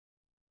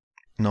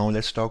Now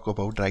let's talk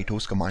about write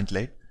host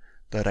commandlet.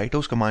 The write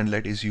host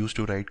commandlet is used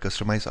to write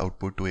customized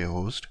output to a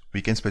host.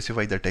 We can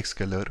specify the text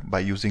color by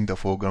using the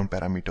foreground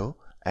parameter,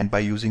 and by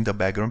using the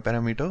background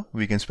parameter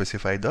we can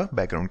specify the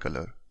background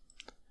color.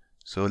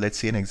 So let's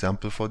see an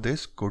example for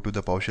this. Go to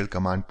the PowerShell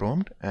command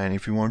prompt, and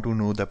if you want to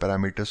know the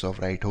parameters of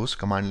write host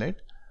commandlet,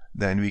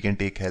 then we can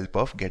take help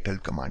of get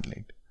help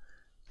commandlet.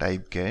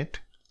 Type get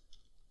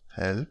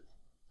help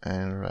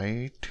and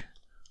write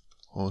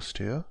host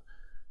here,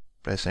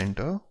 press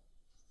enter,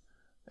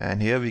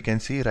 and here we can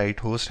see write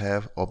host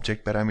have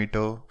object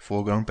parameter,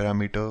 foreground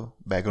parameter,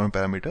 background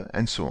parameter,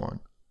 and so on.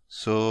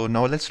 So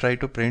now let's try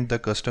to print the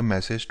custom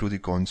message to the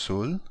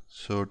console.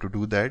 So to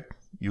do that,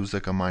 use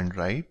the command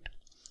write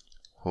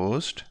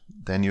host,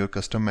 then your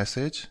custom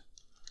message,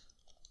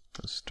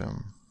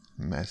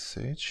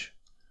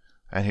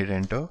 and hit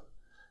enter.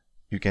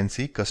 You can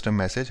see custom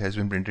message has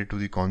been printed to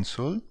the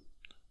console.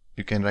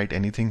 You can write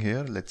anything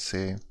here, let's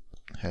say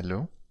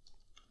hello,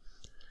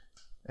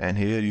 and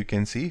here you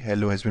can see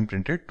hello has been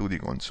printed to the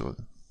console.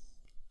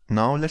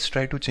 Now let's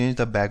try to change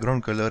the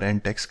background color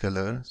and text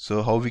color.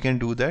 So how we can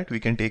do that? We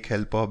can take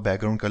help of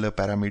background color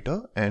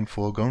parameter and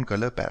foreground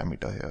color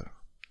parameter here.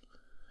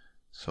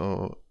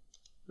 So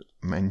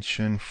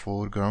mention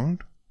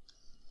foreground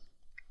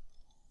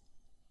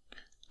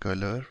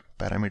color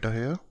parameter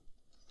here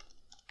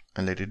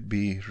and let it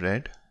be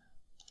red.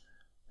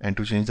 And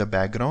to change the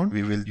background,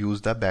 we will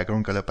use the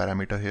background color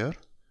parameter here,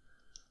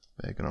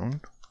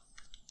 background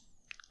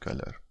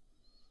color,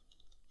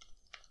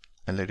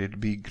 and let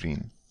it be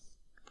green.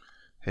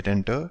 Hit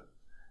enter,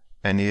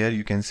 and here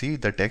you can see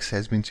the text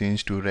has been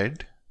changed to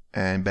red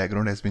and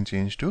background has been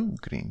changed to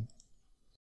green.